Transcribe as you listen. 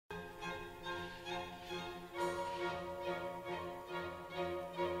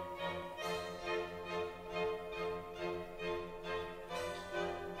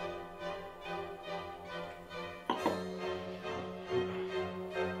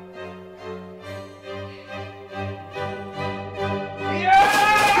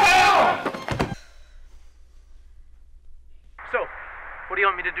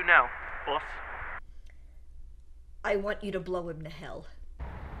I want you to blow him to hell.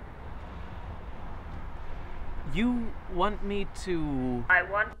 You want me to... I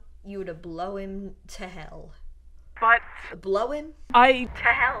want you to blow him to hell. But... Blow him? To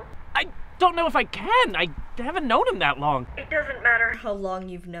hell. I don't know if I can. I haven't known him that long. It doesn't matter how long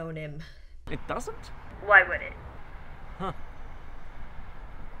you've known him. It doesn't? Why would it? Huh.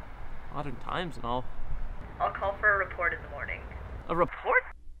 Modern times and all. I'll call for a report in the morning. A report?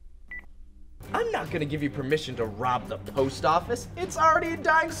 I'm not gonna give you permission to rob the post office. It's already in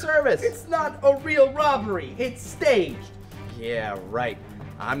dying service. It's not a real robbery. It's staged. Yeah, right.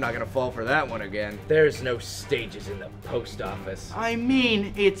 I'm not gonna fall for that one again. There's no stages in the post office. I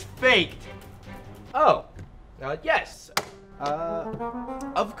mean, it's faked. Oh, yes.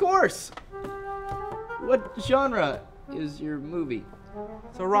 Of course. What genre is your movie?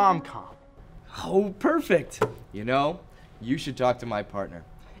 It's a rom-com. Oh, perfect. You know, you should talk to my partner.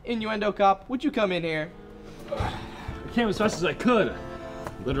 Innuendo Cop, would you come in here? I came as fast as I could.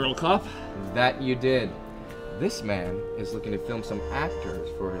 Literal cop? That you did. This man is looking to film some actors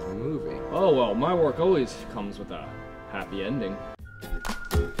for his movie. Oh, well, my work always comes with a happy ending.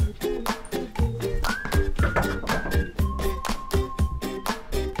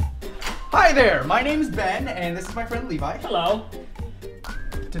 Hi there, my name's Ben, and this is my friend Levi. Hello.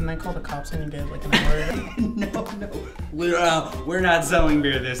 Didn't I call the cops on you guys like an hour ago? No. We're not selling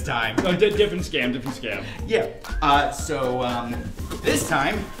beer this time. Oh, different scam. Yeah. This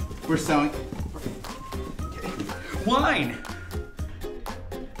time we're selling wine.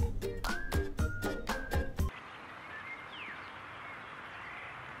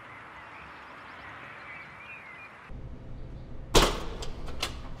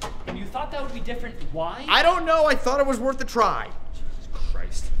 And you thought that would be different? Why? I don't know, I thought it was worth a try. Jesus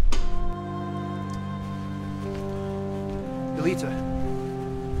Christ. Elita.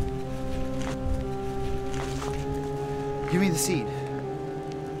 Give me the seed.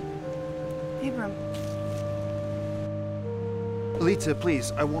 Abram. Elita,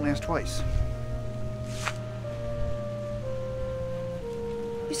 please, I won't ask twice.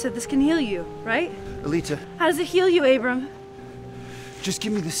 You said this can heal you, right? Elita, How does it heal you, Abram? just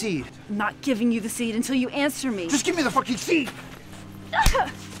give me the seed. I'm not giving you the seed until you answer me. Just give me the fucking seed!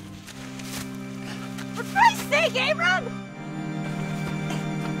 For Christ's sake, Abram!